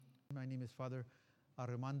My name is Father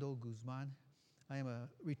Armando Guzman. I am a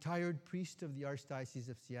retired priest of the Archdiocese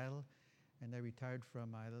of Seattle, and I retired from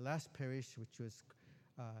my last parish, which was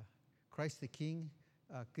Christ the King,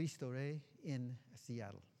 Cristo Rey in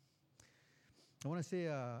Seattle. I want to say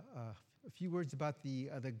a few words about the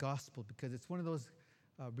gospel, because it's one of those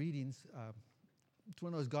readings. It's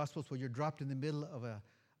one of those gospels where you're dropped in the middle of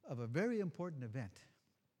a very important event.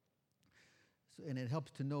 And it helps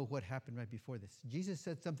to know what happened right before this. Jesus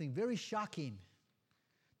said something very shocking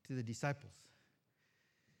to the disciples.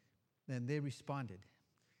 And they responded.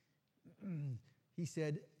 He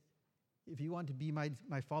said, if you want to be my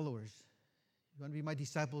followers, if you want to be my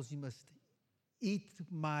disciples, you must eat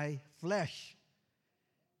my flesh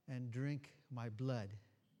and drink my blood.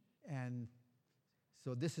 And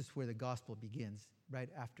so this is where the gospel begins, right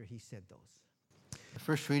after he said those. The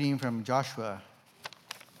first reading from Joshua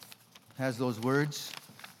has those words.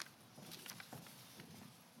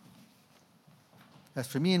 As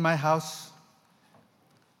for me and my household,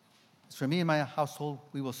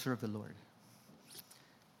 we will serve the Lord.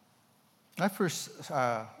 I first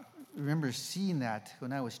remember seeing that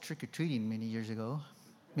when I was trick-or-treating many years ago.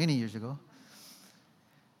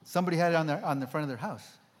 Somebody had it on the front of their house.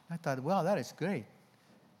 I thought, wow, that is great.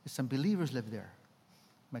 Some believers live there.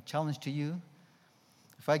 My challenge to you,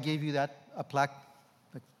 if I gave you a plaque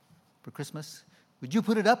for Christmas, would you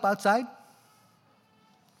put it up outside?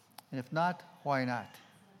 And if not, why not?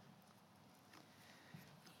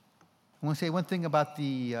 I want to say one thing about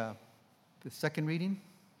the second reading.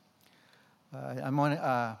 I want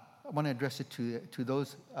to address it to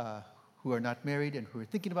those who are not married and who are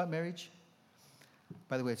thinking about marriage.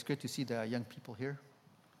 By the way, it's great to see the young people here.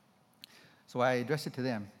 So I address it to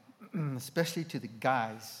them, especially to the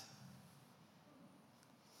guys.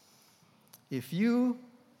 If you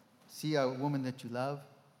see a woman that you love,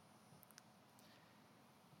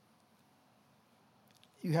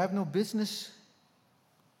 you have no business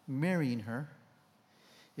marrying her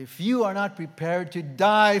if you are not prepared to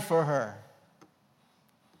die for her.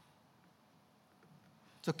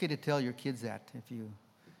 It's okay to tell your kids that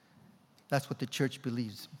that's what the church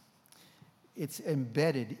believes. It's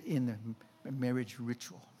embedded in the marriage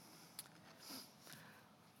ritual.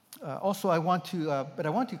 Also, I want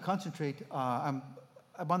to concentrate.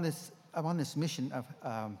 I'm on this mission of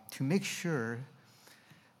to make sure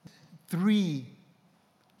 3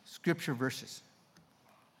 scripture verses.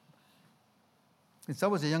 Since I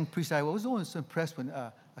was a young priest, I was always impressed when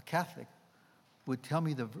a Catholic would tell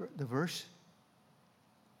me the verse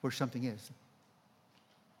where something is.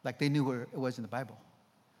 Like they knew where it was in the Bible.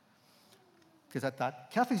 Because I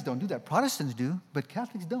thought, Catholics don't do that. Protestants do, but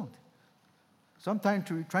Catholics don't. So I'm trying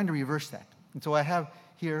to reverse that. And so I have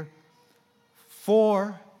here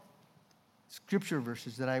 4 scripture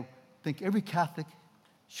verses that I think every Catholic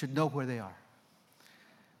should know where they are.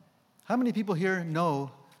 How many people here know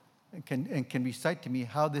and can recite to me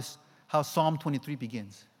how Psalm 23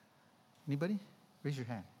 begins? Anybody? Raise your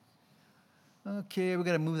hand. Okay, we've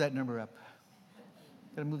got to move that number up.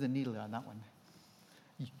 Got to move the needle on that one.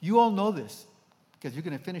 You all know this because you're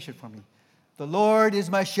going to finish it for me. The Lord is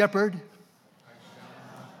my shepherd.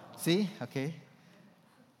 See? Okay.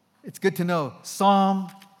 It's good to know.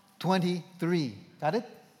 Psalm 23. Got it?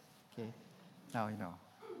 Okay. Now you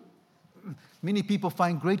know. Many people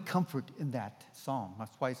find great comfort in that psalm.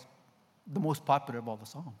 That's why it's the most popular of all the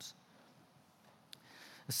psalms.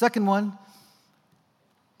 The second one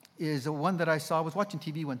is the one that I saw. I was watching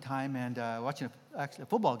TV one time and watching a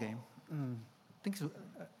football game. I think so,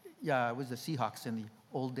 it was the Seahawks in the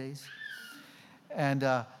old days. And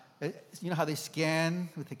you know how they scan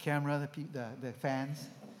with the camera, the fans?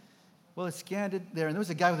 Well, it scanned it there, and there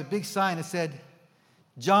was a guy with a big sign that said,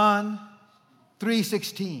 John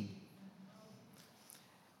 3:16.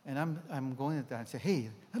 And I'm going at that and say, hey,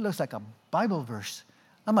 that looks like a Bible verse.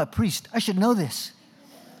 I'm a priest. I should know this.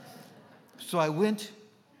 So I went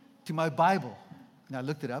to my Bible, and I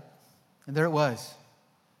looked it up, and there it was.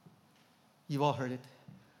 You've all heard it.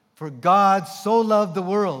 For God so loved the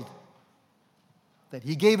world that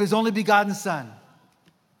he gave his only begotten Son,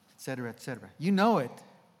 etc., etc. You know it,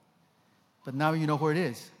 but now you know where it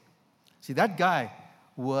is. See, that guy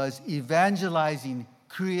was evangelizing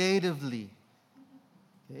creatively.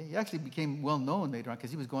 Okay? He actually became well-known later on because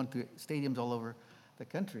he was going to stadiums all over the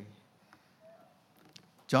country.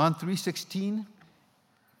 John 3:16,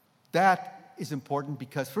 that is important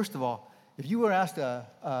because, first of all, if you were asked one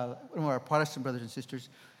of our Protestant brothers and sisters,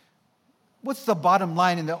 what's the bottom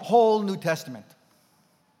line in the whole New Testament?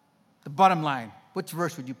 The bottom line. Which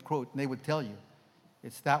verse would you quote? And they would tell you.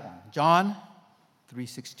 It's that one. John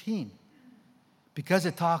 3:16. Because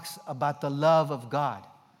it talks about the love of God.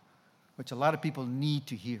 which a lot of people need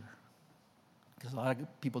to hear. Because a lot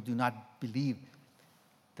of people do not believe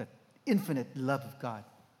the infinite love of God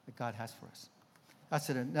that God has for us. That's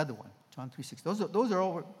another one, John 3:6. Those are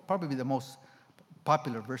all probably the most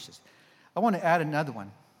popular verses. I want to add another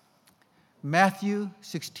one, Matthew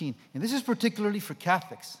 16. And this is particularly for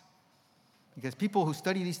Catholics, because people who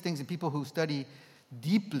study these things and people who study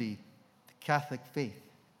deeply the Catholic faith,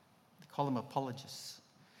 they call them apologists.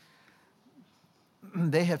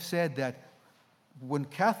 They have said that when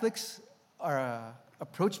Catholics are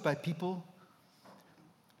approached by people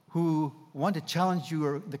who want to challenge you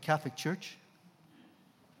or the Catholic Church,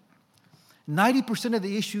 90% of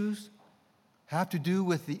the issues have to do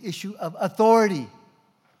with the issue of authority.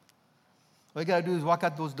 All you got to do is walk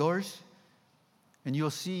out those doors, and you'll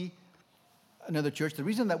see another church. The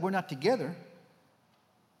reason that we're not together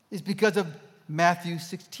is because of Matthew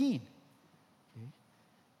 16. Okay.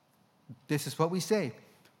 This is what we say.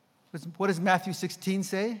 What does Matthew 16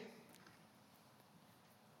 say?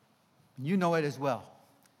 You know it as well.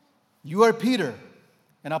 You are Peter,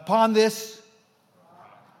 and upon this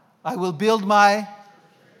I will build my...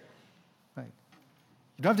 Right.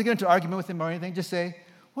 You don't have to get into argument with him or anything. Just say,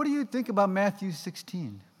 what do you think about Matthew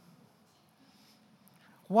 16?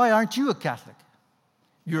 Why aren't you a Catholic?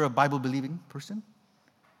 You're a Bible-believing person.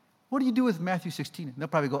 What do you do with Matthew 16? And they'll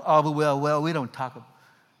probably go, oh, well, we don't talk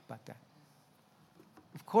about that.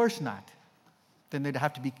 Of course not. Then they'd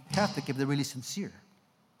have to be Catholic if they're really sincere.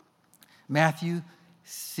 Matthew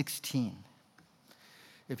 16.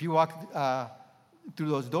 If you walk through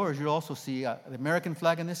those doors, you'll also see the American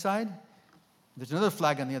flag on this side. There's another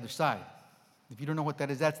flag on the other side. If you don't know what that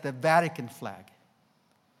is, that's the Vatican flag.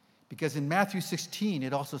 Because in Matthew 16,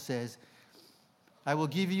 it also says, I will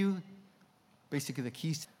give you basically the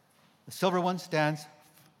keys. The silver one stands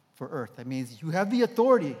for earth. That means you have the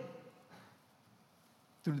authority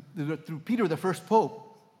through Peter, the first pope,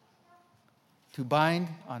 to bind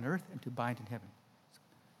on earth and to bind in heaven.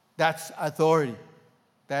 That's authority.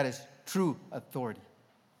 That is true authority.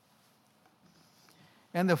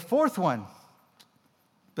 And the fourth one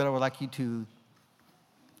that I would like you to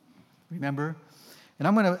remember, and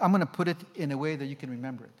I'm going to put it in a way that you can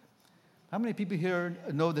remember it. How many people here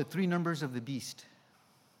know the 3 numbers of the beast?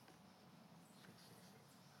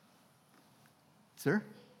 Sir?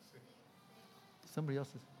 Somebody else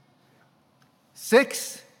is.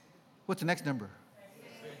 6. What's the next number?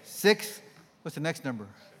 6. What's the next number?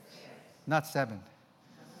 Not 7.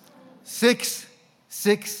 6,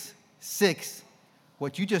 6, 6.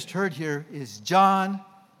 What you just heard here is John.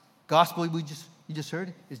 Gospel you just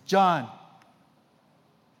heard is John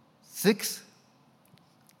 6,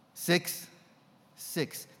 6,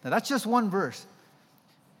 6. Now that's just one verse.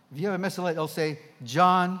 If you have a message, it'll say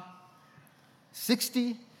John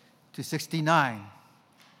 60 to 69.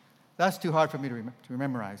 That's too hard for me to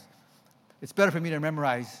memorize. It's better for me to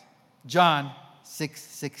memorize John 6,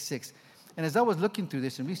 6, 6. And as I was looking through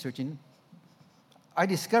this and researching, I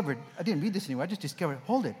discovered, I didn't read this anywhere, I just discovered,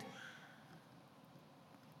 hold it.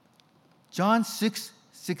 John 6,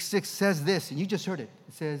 6, 6 says this, and you just heard it.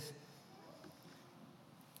 It says,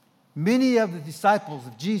 many of the disciples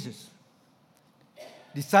of Jesus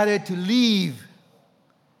decided to leave.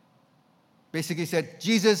 Basically said,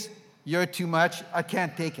 Jesus, you're too much. I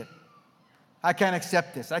can't take it. I can't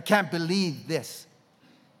accept this. I can't believe this.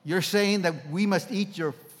 You're saying that we must eat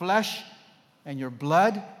your flesh and your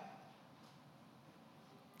blood.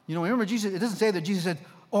 You know, remember Jesus, it doesn't say that Jesus said,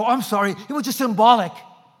 oh, I'm sorry, it was just symbolic.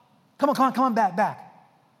 Come on, back.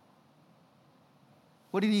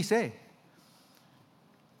 What did he say?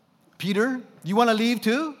 Peter, you want to leave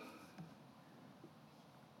too?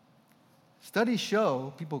 Studies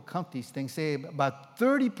show, people count these things, say about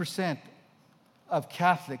 30% of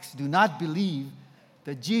Catholics do not believe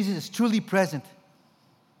that Jesus is truly present.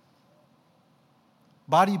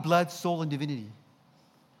 Body, blood, soul, and divinity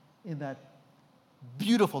in that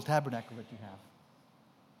beautiful tabernacle that you have.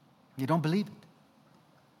 You don't believe it.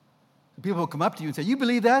 People will come up to you and say, you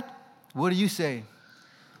believe that? What do you say?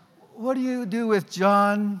 What do you do with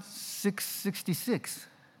John 6:66?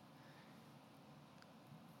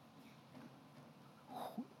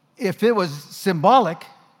 If it was symbolic,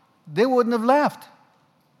 they wouldn't have left.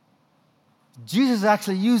 Jesus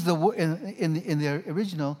actually used the word in the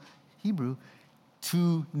original Hebrew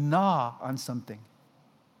to gnaw on something.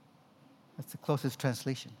 That's the closest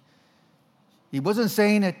translation. He wasn't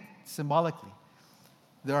saying it symbolically.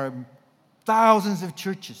 There are thousands of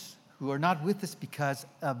churches who are not with us because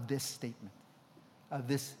of this statement, of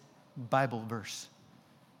this Bible verse.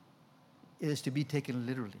 It is to be taken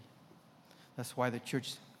literally. That's why the church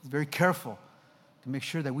is very careful to make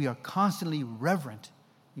sure that we are constantly reverent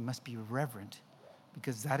You must be reverent,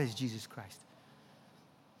 because that is Jesus Christ.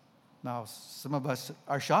 Now, some of us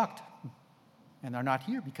are shocked and are not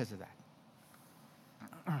here because of that.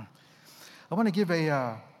 I want to give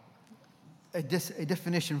a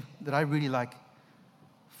definition that I really like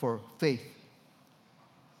for faith,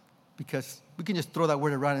 because we can just throw that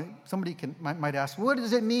word around. Somebody might ask, what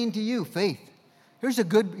does it mean to you, faith? Here's a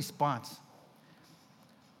good response.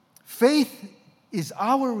 Faith is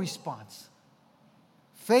our response.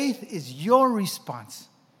 Faith is your response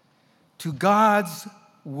to God's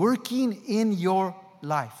working in your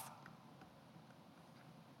life.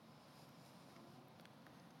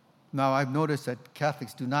 Now, I've noticed that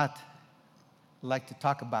Catholics do not like to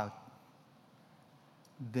talk about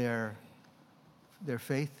their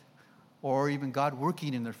faith or even God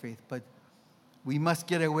working in their faith, but we must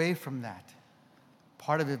get away from that.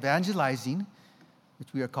 Part of evangelizing,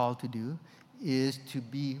 which we are called to do, is to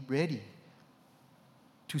be ready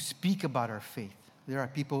to speak about our faith. There are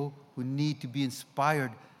people who need to be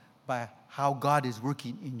inspired by how God is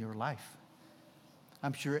working in your life.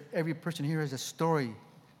 I'm sure every person here has a story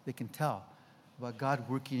they can tell about God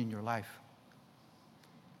working in your life.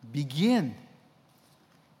 Begin.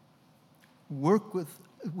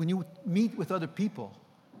 When you meet with other people,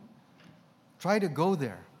 try to go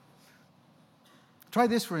there. Try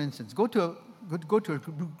this, for instance. Go to a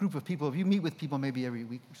group of people. If you meet with people maybe every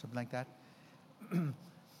week or something like that,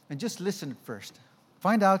 and just listen at first.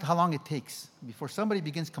 Find out how long it takes before somebody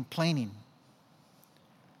begins complaining.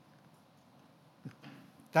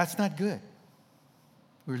 That's not good.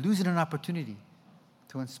 We're losing an opportunity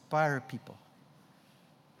to inspire people.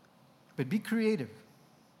 But be creative.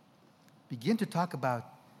 Begin to talk about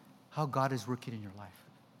how God is working in your life.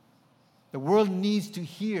 The world needs to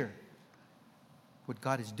hear what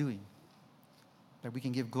God is doing, that we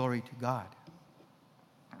can give glory to God.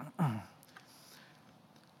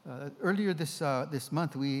 Earlier this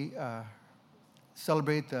month, we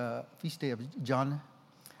celebrate the feast day of John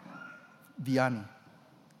Vianney,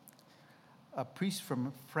 a priest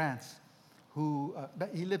from France who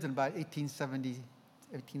he lived in about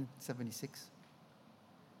 1786.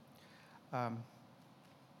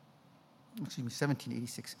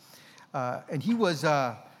 1786. And he was,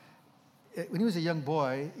 when he was a young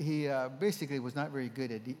boy, he basically was not very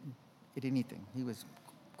good at anything. He was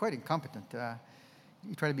quite incompetent.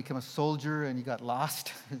 He tried to become a soldier, and he got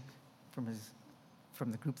lost from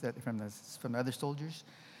the group from the other soldiers.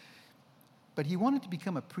 But he wanted to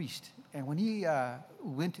become a priest, and when he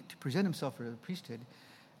went to present himself for the priesthood,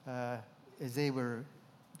 as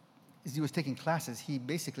he was taking classes, he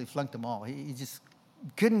basically flunked them all. He just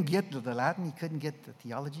couldn't get the Latin, he couldn't get the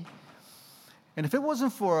theology. And if it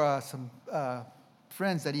wasn't for some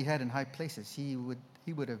friends that he had in high places, he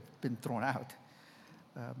would have been thrown out,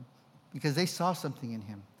 because they saw something in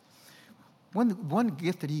him. One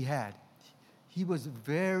gift that he had, he was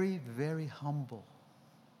very, very humble.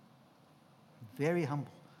 Very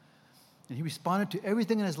humble. And he responded to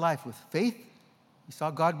everything in his life with faith. He saw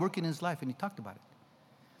God working in his life, and he talked about it.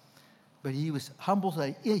 But he was humble.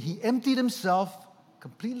 So he emptied himself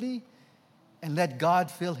completely and let God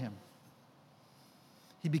fill him.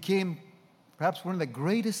 He became perhaps one of the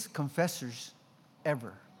greatest confessors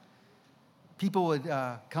ever. People would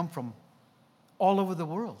come from all over the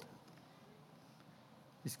world.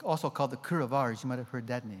 It's also called the Cure of Ars. You might have heard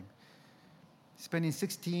that name. Spending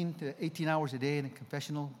 16 to 18 hours a day in a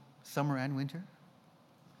confessional, summer and winter.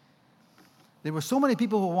 There were so many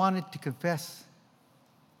people who wanted to confess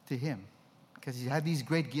to him because he had these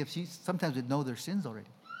great gifts. He sometimes would know their sins already.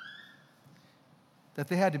 That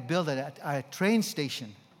they had to build a train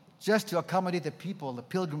station just to accommodate the people, the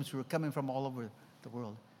pilgrims who were coming from all over the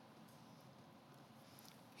world.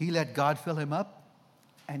 He let God fill him up,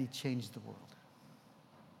 and he changed the world.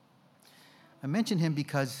 I mention him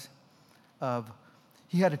because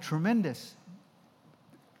he had a tremendous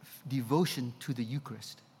devotion to the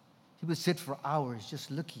Eucharist. He would sit for hours just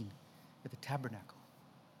looking at the tabernacle.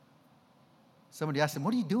 Somebody asked him,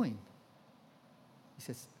 "What are you doing?" He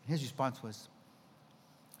says, his response was,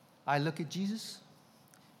 "I look at Jesus,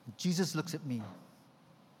 and Jesus looks at me."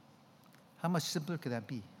 How much simpler could that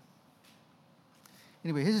be?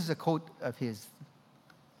 Anyway, this is a quote of his.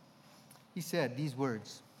 He said these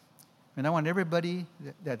words, and I want everybody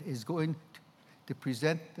that is going to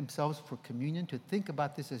present themselves for communion to think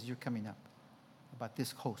about this as you're coming up, about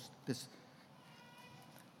this host, this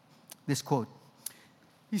quote.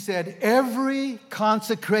 He said, "Every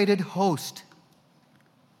consecrated host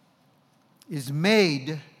is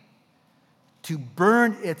made to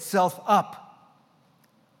burn itself up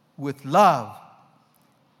with love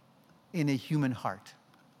in a human heart."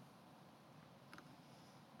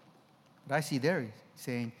 But I see there, he's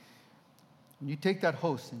saying, when you take that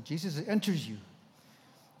host and Jesus enters you,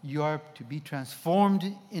 you are to be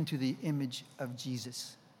transformed into the image of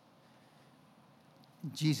Jesus.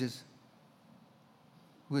 Jesus,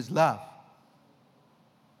 who is love.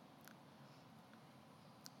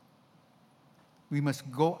 We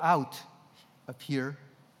must go out of here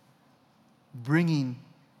bringing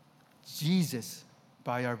Jesus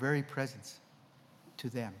by our very presence to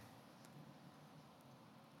them.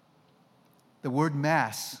 The word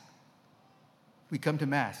mass, we come to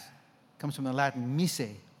mass, comes from the Latin mise,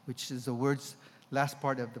 which is the word's last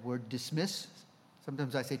part of the word dismiss.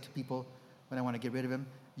 Sometimes I say to people when I want to get rid of them,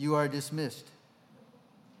 you are dismissed.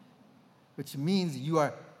 Which means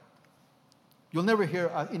you'll never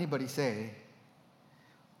hear anybody say,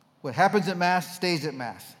 what happens at Mass stays at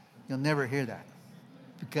Mass. You'll never hear that.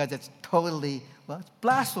 Because it's totally, it's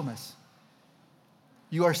blasphemous.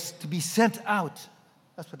 You are to be sent out.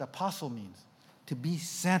 That's what apostle means. To be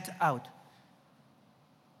sent out.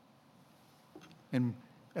 And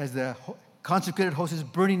as the consecrated host is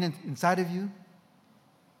burning inside of you,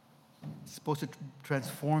 it's supposed to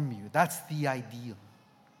transform you. That's the ideal.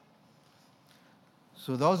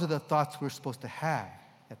 So those are the thoughts we're supposed to have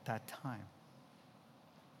at that time.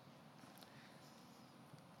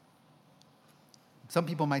 Some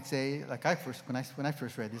people might say, like when I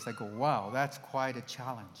first read this, I go, wow, that's quite a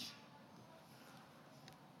challenge.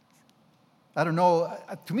 I don't know.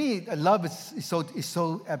 To me, love is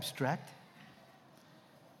so abstract.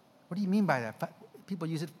 What do you mean by that? People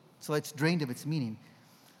use it so it's drained of its meaning.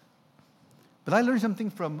 But I learned something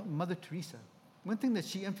from Mother Teresa. One thing that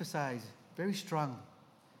she emphasized very strongly,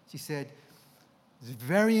 she said, it's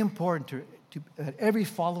very important that every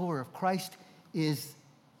follower of Christ is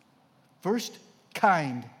first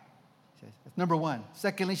kind. That's number one.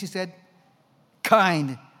 Secondly, she said,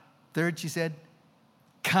 kind. Third, she said,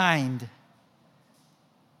 kind.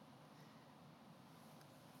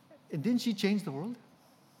 And didn't she change the world?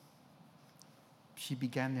 She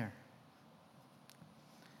began there.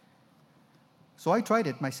 So I tried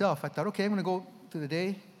it myself. I thought, okay, I'm going to go through the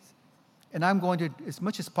day, and I'm going to, as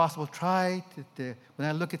much as possible, try to when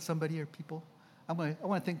I look at somebody or people, I want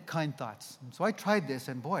to think kind thoughts. And so I tried this,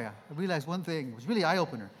 and boy, I realized one thing. It was really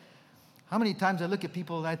eye-opener. How many times I look at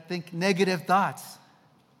people and I think negative thoughts?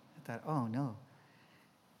 I thought, oh, no.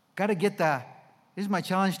 Got to get that. This is my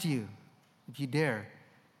challenge to you, if you dare.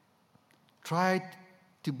 Try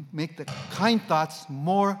to make the kind thoughts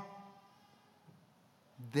more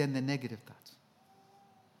than the negative thoughts.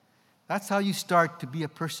 That's how you start to be a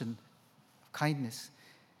person of kindness.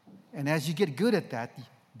 And as you get good at that,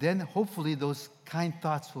 then hopefully those kind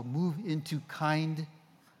thoughts will move into kind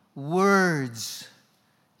words.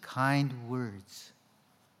 Kind words.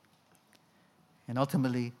 And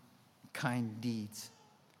ultimately, kind deeds.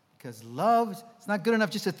 Because love, it's not good enough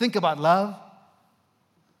just to think about love.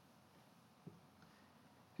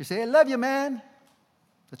 You say, I love you, man.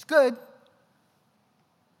 That's good.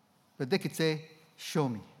 But they could say, show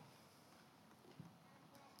me.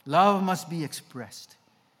 Love must be expressed.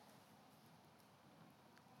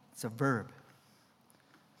 It's a verb.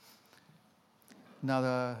 Now,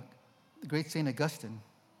 the great St. Augustine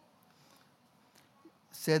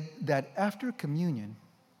said that after communion,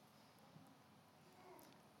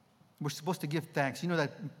 we're supposed to give thanks. You know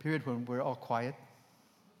that period when we're all quiet?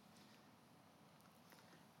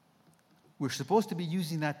 We're supposed to be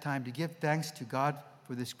using that time to give thanks to God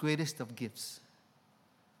for this greatest of gifts,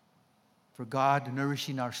 for God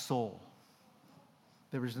nourishing our soul.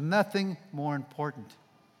 There is nothing more important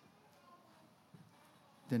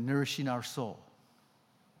than nourishing our soul,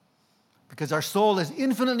 because our soul is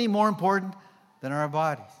infinitely more important than our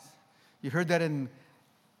bodies. You heard that in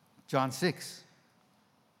John 6.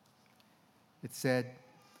 It said,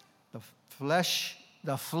 the flesh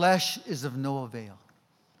is of no avail.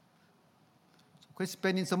 So quit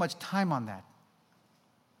spending so much time on that.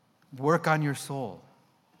 Work on your soul.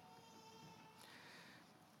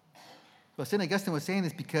 Well, St. Augustine was saying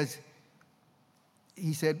this because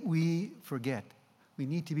he said we forget. We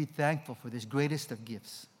need to be thankful for this greatest of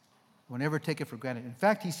gifts. We'll never take it for granted. In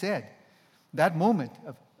fact, he said, that moment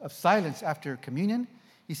of silence after communion,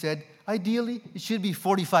 he said, ideally, it should be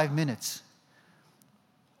 45 minutes.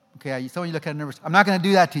 Okay, some of you look kind of nervous. I'm not going to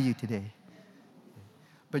do that to you today.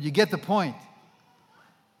 But you get the point.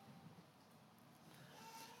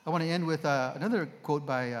 I want to end with another quote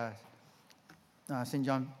by St.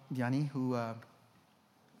 John Vianney, who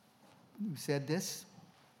said this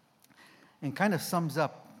and kind of sums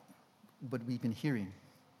up what we've been hearing.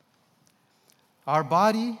 Our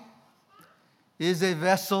body is a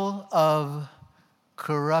vessel of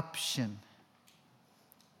corruption.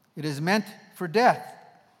 It is meant for death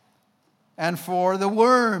and for the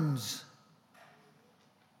worms.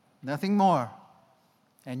 Nothing more.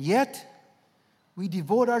 And yet, we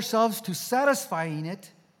devote ourselves to satisfying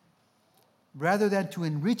it rather than to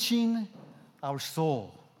enriching our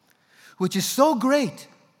soul, which is so great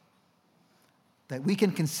that we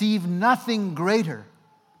can conceive nothing greater.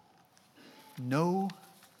 No,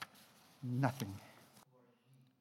 nothing.